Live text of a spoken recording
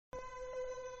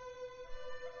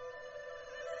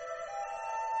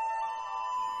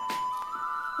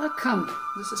Welcome,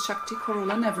 this is Shakti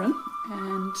Corolla Nevran,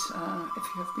 and if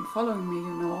you have been following me,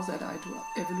 you know that I do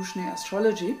evolutionary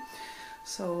astrology.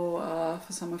 So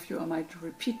for some of you I might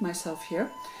repeat myself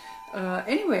here.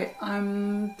 Anyway,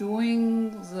 I'm doing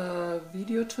the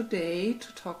video today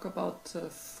to talk about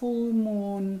the full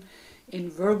moon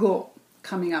in Virgo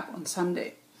coming up on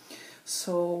Sunday.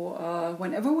 So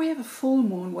whenever we have a full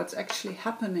moon, what's actually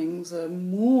happening, the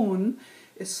moon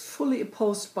is fully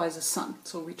opposed by the sun.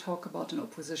 So we talk about an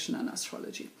opposition in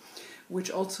astrology, which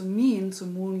also means the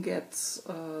moon gets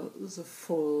the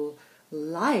full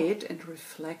light and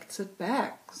reflects it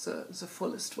back the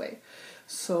fullest way.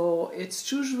 So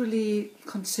it's usually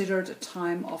considered a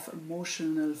time of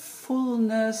emotional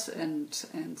fullness, and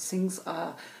things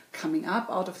are coming up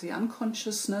out of the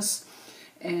unconsciousness.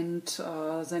 And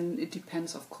then it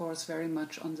depends, of course, very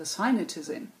much on the sign it is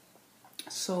in.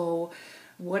 So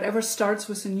whatever starts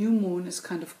with a new moon is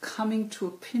kind of coming to a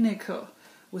pinnacle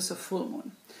with a full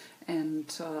moon. And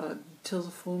till the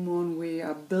full moon we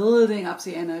are building up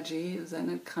the energy,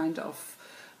 then it kind of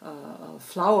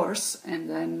flowers, and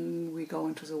then we go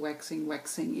into the waxing,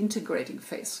 integrating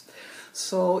phase.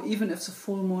 So even if the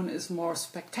full moon is more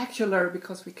spectacular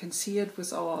because we can see it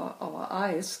with our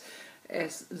eyes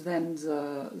than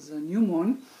the new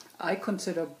moon, I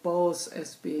consider both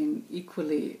as being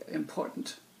equally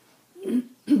important.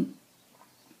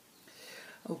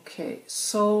 Okay,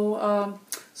 so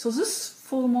this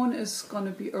full moon is going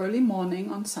to be early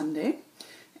morning on Sunday,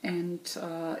 and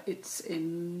it's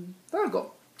in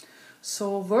Virgo.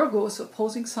 So Virgo is the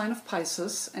opposing sign of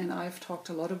Pisces, and I've talked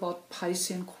a lot about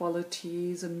Piscean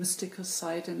qualities, the mystical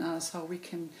side in us, how we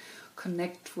can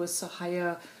connect with a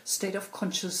higher state of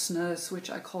consciousness, which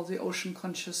I call the ocean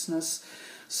consciousness.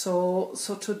 So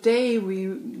today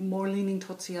we're more leaning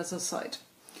towards the other side.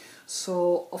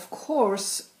 So, of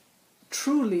course,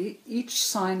 truly, each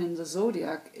sign in the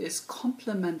zodiac is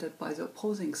complemented by the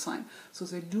opposing sign. So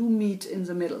they do meet in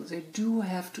the middle. They do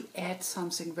have to add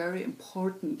something very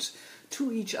important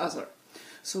to each other.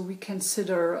 So we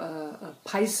consider a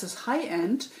Pisces high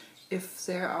end if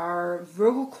there are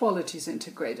Virgo qualities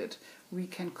integrated. We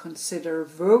can consider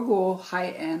Virgo high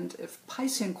end if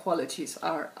Piscean qualities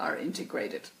are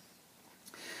integrated.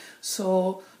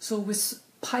 So with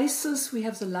Pisces, we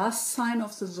have the last sign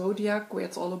of the zodiac where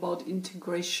it's all about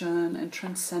integration and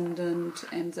transcendent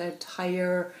and that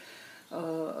higher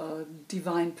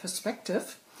divine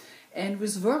perspective. And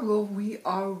with Virgo, we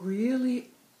are really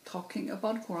talking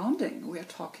about grounding. We are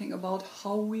talking about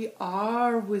how we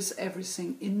are with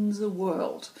everything in the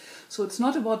world. So it's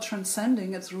not about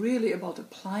transcending, it's really about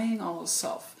applying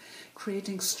ourselves,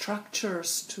 creating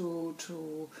structures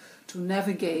to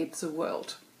navigate the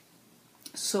world.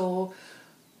 So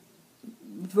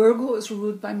Virgo is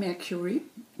ruled by Mercury.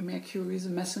 Mercury is a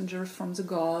messenger from the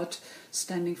god,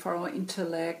 standing for our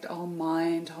intellect, our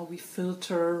mind, how we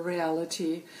filter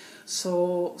reality.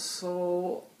 So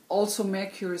also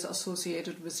Mercury is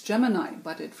associated with Gemini,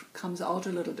 but it comes out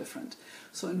a little different.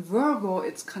 So in Virgo,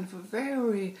 it's kind of a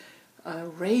very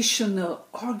rational,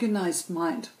 organized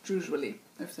mind, usually,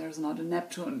 if there's not a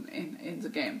Neptune in the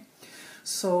game.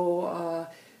 So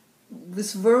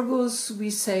with Virgos, we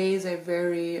say they're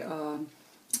very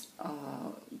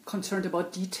concerned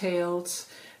about details.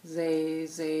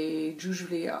 They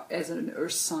usually, as an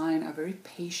earth sign, are very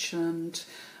patient.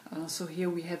 So here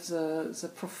we have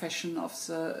the profession of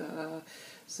the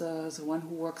one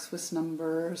who works with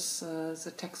numbers,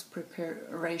 the text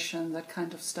preparation, that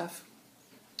kind of stuff.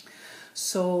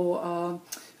 So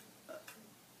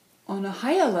on a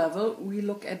higher level, we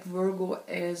look at Virgo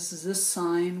as the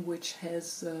sign which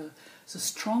has the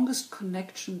strongest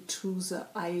connection to the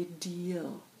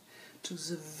ideal, to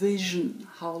the vision,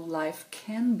 how life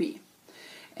can be.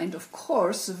 And of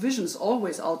course, the vision is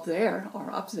always out there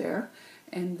or up there,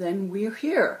 and then we're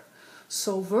here.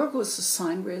 So Virgo is a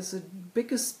sign where there's the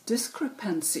biggest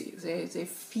discrepancy. They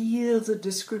feel the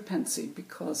discrepancy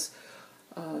because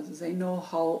they know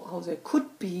how there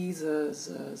could be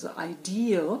the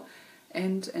ideal,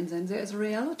 and then there's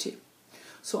reality.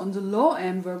 So on the low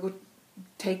end, Virgo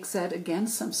takes that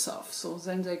against themselves. So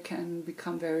then they can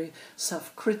become very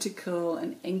self-critical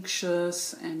and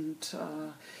anxious, and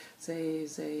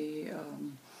they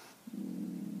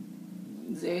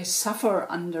suffer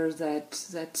under that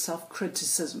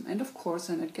self-criticism. And of course,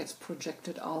 then it gets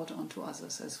projected out onto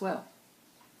others as well.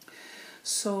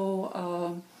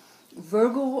 So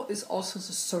Virgo is also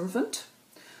the servant.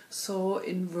 So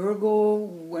in Virgo,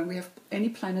 when we have any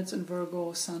planets in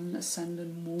Virgo, Sun,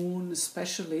 Ascendant, Moon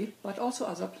especially, but also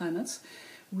other planets,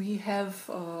 we have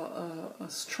a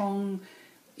strong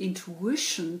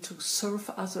intuition to serve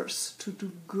others, to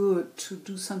do good, to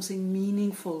do something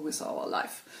meaningful with our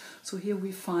life. So here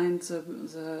we find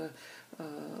the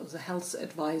health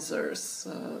advisors,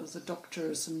 the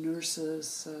doctors and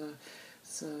nurses,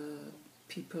 the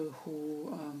people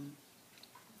who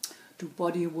do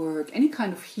body work, any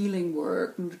kind of healing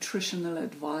work, nutritional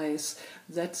advice.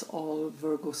 That's all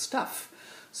Virgo stuff.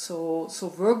 So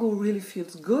Virgo really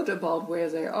feels good about where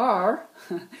they are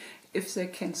if they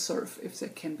can serve, if they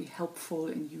can be helpful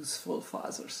and useful for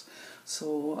others.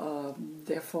 So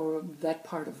therefore that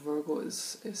part of Virgo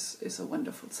is a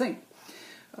wonderful thing.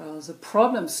 The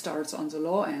problem starts on the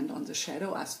low end, on the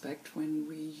shadow aspect, when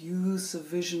we use the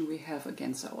vision we have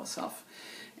against ourselves.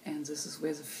 And this is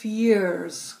where the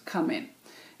fears come in.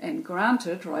 And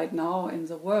granted, right now in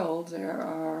the world there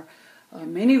are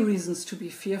many reasons to be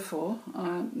fearful.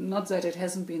 Not that it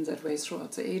hasn't been that way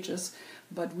throughout the ages,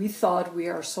 but we thought we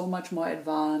are so much more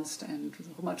advanced and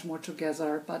so much more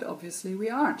together, but obviously we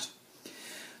aren't.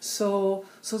 So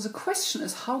the question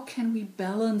is, how can we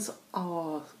balance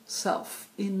ourselves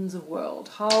in the world?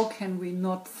 How can we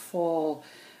not fall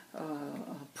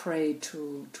prey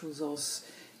to those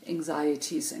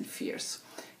anxieties and fears?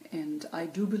 And I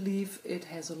do believe it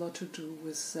has a lot to do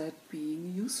with that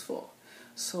being useful.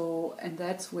 So, and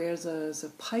that's where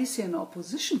the Piscean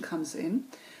opposition comes in.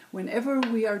 Whenever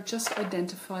we are just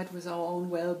identified with our own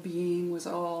well-being, with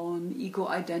our own ego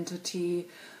identity,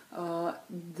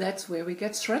 that's where we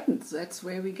get threatened. That's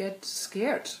where we get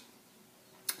scared.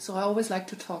 So I always like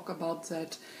to talk about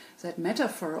that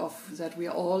metaphor of that we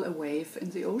are all a wave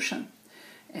in the ocean.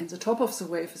 And the top of the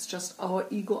wave is just our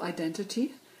ego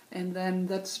identity, and then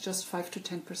that's just 5 to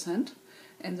 10%,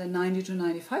 and then 90 to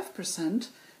 95%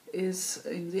 is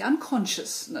in the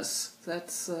unconsciousness.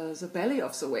 That's the belly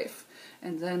of the wave,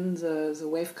 and then the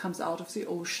wave comes out of the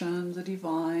ocean, the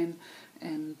divine,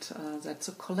 and that's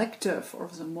a collective or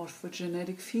the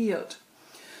morphogenetic field.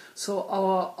 So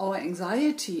our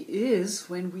anxiety is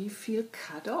when we feel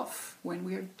cut off, when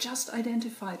we are just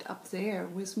identified up there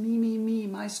with me,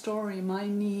 my story, my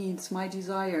needs, my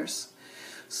desires.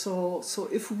 So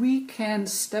if we can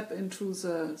step into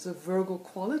the Virgo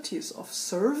qualities of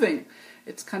serving,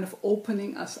 it's kind of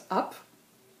opening us up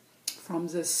from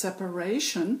this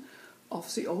separation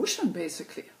of the ocean,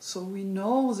 basically. So we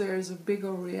know there's a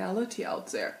bigger reality out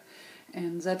there.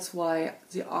 And that's why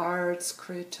the arts,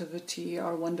 creativity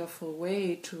are a wonderful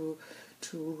way to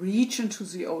reach into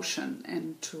the ocean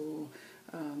and to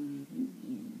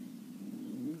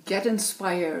get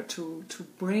inspired, to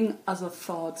bring other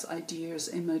thoughts, ideas,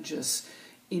 images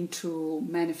into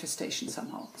manifestation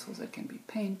somehow. So that can be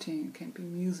painting, it can be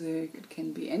music, it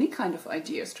can be any kind of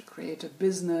ideas to create a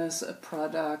business, a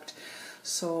product.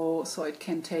 So it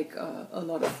can take a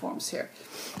lot of forms here.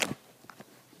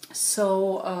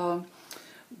 So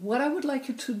what I would like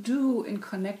you to do in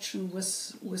connection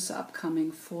with the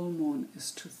upcoming full moon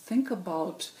is to think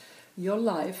about your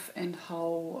life and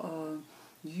how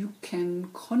you can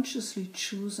consciously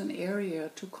choose an area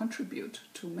to contribute,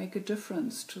 to make a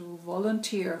difference, to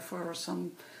volunteer for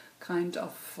some kind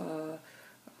of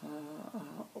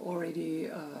already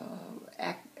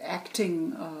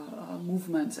acting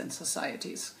movements and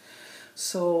societies.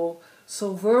 So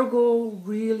Virgo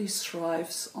really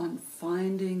thrives on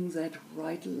finding that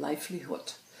right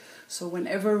livelihood. So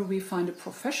whenever we find a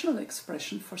professional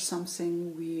expression for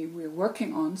something we're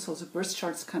working on, so the birth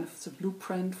chart is kind of the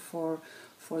blueprint for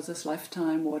this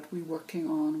lifetime, what we're working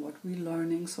on, what we're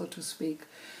learning, so to speak.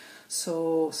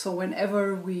 So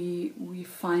whenever we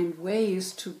find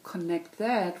ways to connect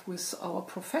that with our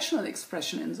professional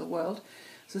expression in the world,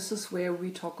 this is where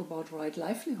we talk about right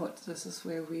livelihood. This is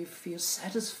where we feel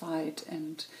satisfied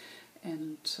and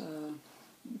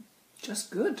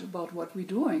just good about what we're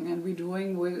doing, and we're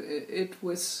doing it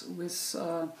with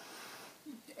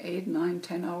 8, 9,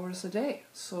 10 hours a day.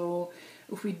 So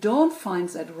if we don't find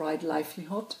that right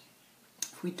livelihood,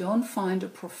 if we don't find a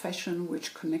profession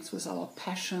which connects with our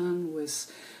passion,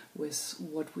 with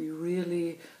what we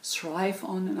really thrive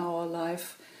on in our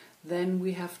life, then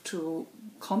we have to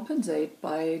compensate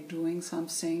by doing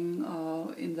something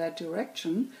in that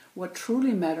direction, what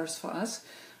truly matters for us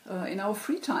in our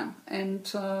free time.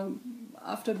 And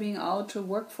after being out to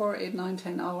work for 8, 9,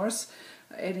 10 hours,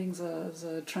 adding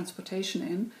the transportation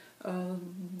in,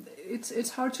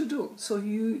 it's hard to do. So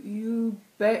you're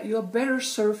better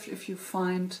served if you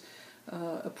find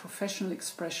a professional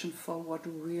expression for what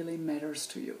really matters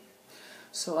to you.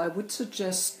 So I would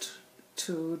suggest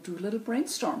to do a little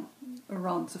brainstorm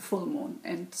around the full moon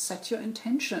and set your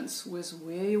intentions with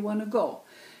where you want to go.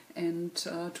 and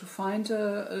to find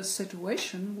a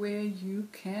situation where you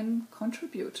can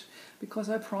contribute. Because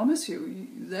I promise you,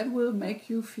 that will make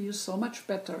you feel so much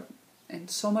better and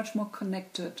so much more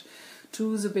connected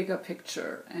to the bigger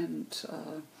picture. And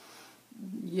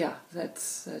yeah,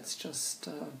 that's just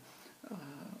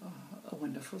a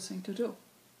wonderful thing to do.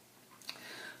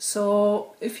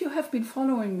 So if you have been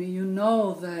following me, you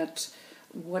know that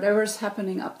whatever is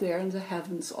happening up there in the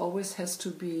heavens always has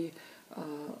to be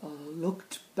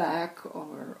looked back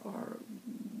or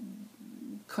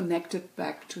connected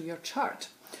back to your chart.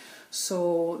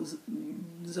 So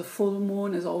the full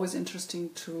moon is always interesting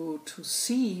to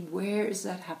see where is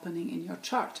that happening in your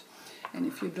chart. And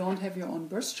if you don't have your own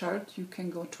birth chart, you can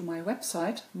go to my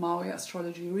website, Maui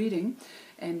Astrology Reading,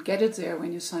 and get it there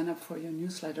when you sign up for your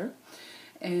newsletter.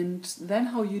 And then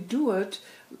how you do it,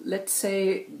 let's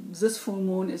say this full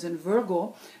moon is in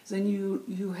Virgo, then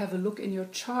you have a look in your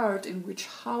chart in which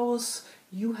house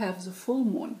you have the full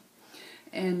moon.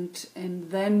 And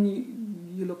then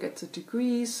you look at the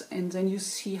degrees, and then you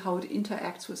see how it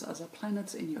interacts with other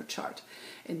planets in your chart.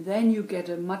 And then you get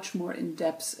a much more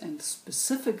in-depth and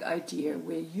specific idea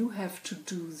where you have to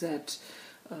do that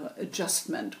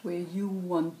adjustment, where you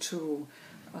want to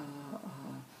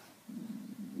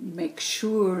make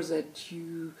sure that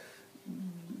you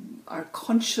are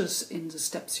conscious in the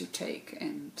steps you take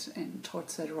and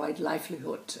towards that right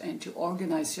livelihood, and you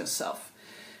organize yourself.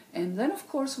 And then, of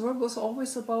course, Virgo is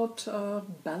always about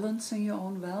balancing your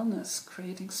own wellness,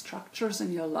 creating structures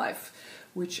in your life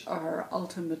which are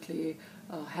ultimately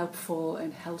helpful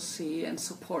and healthy and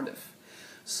supportive.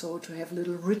 So to have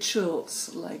little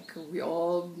rituals, like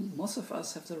most of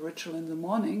us have the ritual in the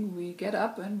morning, we get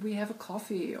up and we have a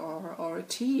coffee or a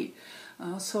tea.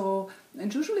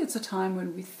 And usually it's a time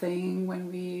when we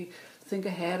think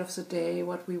ahead of the day,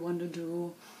 what we want to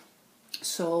do.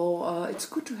 So it's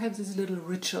good to have these little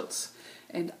rituals.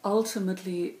 And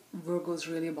ultimately, Virgo is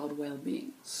really about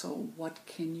well-being. So what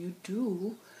can you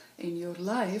do in your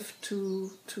life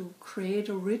to create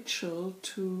a ritual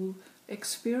to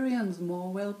experience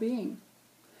more well-being?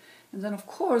 And then, of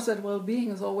course, that well-being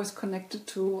is always connected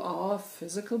to our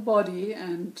physical body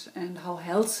and how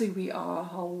healthy we are,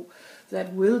 how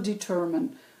that will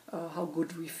determine how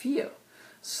good we feel.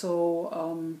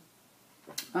 So,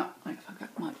 I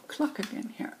forgot my clock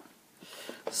again here.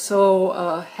 So,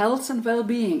 health and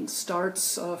well-being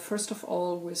starts, first of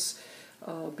all, with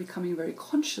becoming very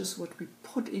conscious what we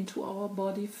put into our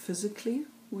body physically,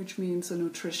 which means the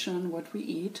nutrition, what we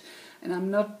eat. And I'm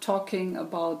not talking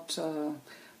about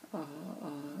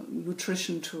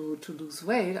nutrition to lose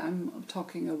weight. I'm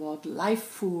talking about life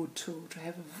food to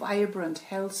have a vibrant,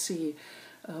 healthy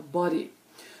body.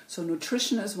 So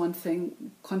nutrition is one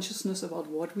thing, consciousness about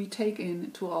what we take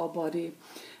into our body.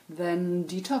 Then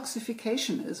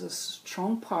detoxification is a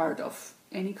strong part of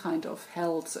any kind of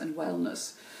health and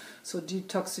wellness. So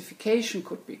detoxification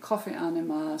could be coffee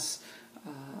enemas,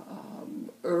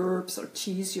 herbs or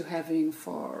teas you're having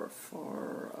for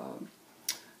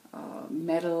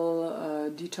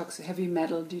heavy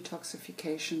metal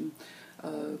detoxification,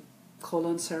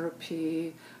 colon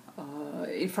therapy,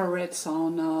 infrared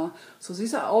sauna. So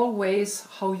these are all ways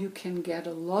how you can get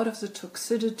a lot of the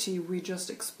toxicity we just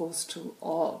exposed to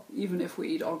all, even if we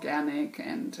eat organic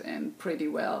and pretty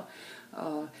well.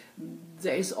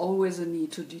 There is always a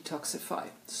need to detoxify.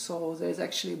 So there's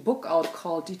actually a book out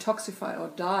called Detoxify or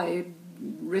Die,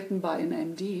 written by an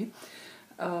MD,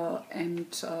 and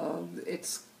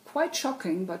it's quite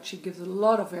shocking, but she gives a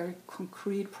lot of very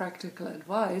concrete, practical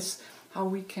advice how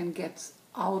we can get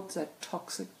out that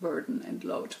toxic burden and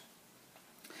load.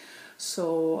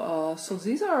 So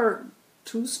these are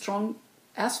two strong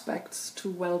aspects to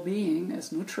well-being: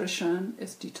 is nutrition,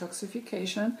 is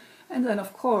detoxification, and then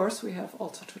of course we have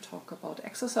also to talk about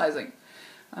exercising.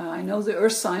 I know the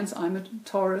earth signs, I'm a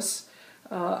Taurus,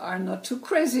 are not too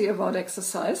crazy about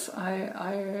exercise.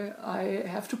 I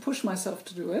have to push myself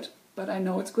to do it, but I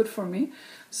know it's good for me.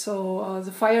 So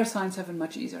the fire signs have a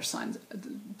much easier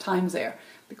time there,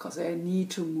 because they need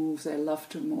to move, they love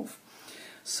to move.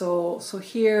 So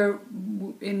here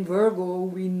in Virgo,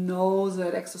 we know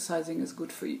that exercising is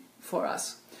good for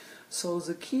us. So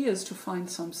the key is to find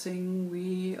something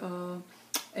we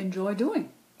enjoy doing.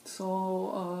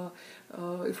 So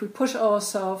if we push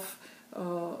ourselves,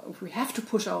 if we have to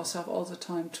push ourselves all the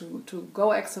time to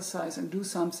go exercise and do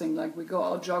something, like we go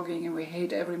out jogging and we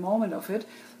hate every moment of it,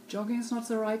 jogging is not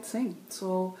the right thing.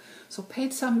 So pay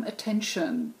some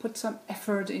attention, put some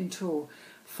effort into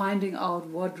finding out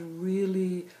what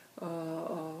really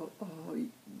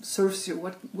serves you,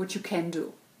 what you can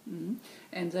do. Mm-hmm.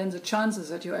 And then the chances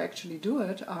that you actually do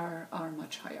it are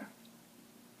much higher.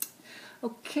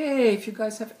 Okay, if you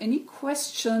guys have any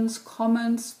questions,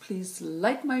 comments, please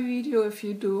like my video. If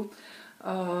you do,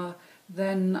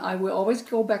 then I will always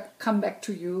come back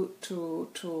to you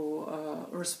to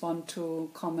respond to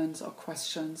comments or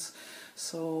questions.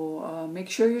 So make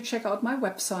sure you check out my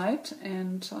website,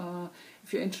 and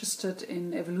if you're interested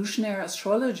in evolutionary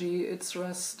astrology, it's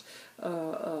just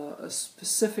a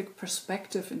specific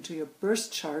perspective into your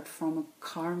birth chart from a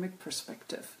karmic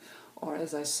perspective, or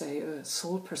as I say, a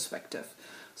soul perspective.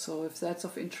 So if that's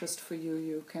of interest for you,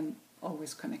 you can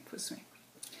always connect with me.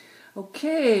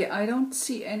 Okay, I don't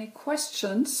see any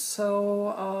questions,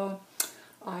 so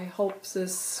I hope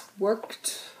this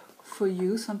worked for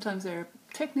you. Sometimes there are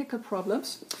technical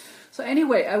problems. So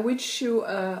anyway, I wish you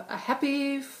a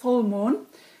happy full moon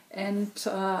and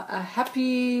a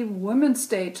happy Women's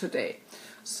Day today.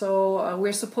 So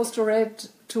we're supposed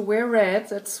to wear red.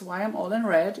 That's why I'm all in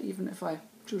red, even if I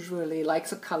usually like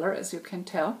the color, as you can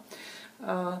tell.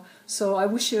 So I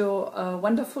wish you a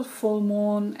wonderful full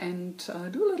moon, and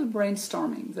do a little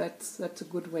brainstorming. That's a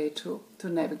good way to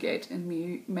navigate, and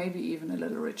maybe even a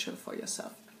little ritual for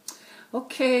yourself.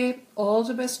 Okay, all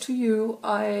the best to you.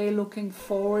 I'm looking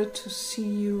forward to see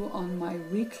you on my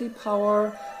weekly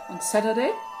power on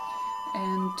Saturday.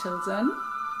 And till then,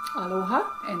 aloha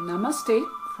and namaste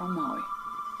from Maui.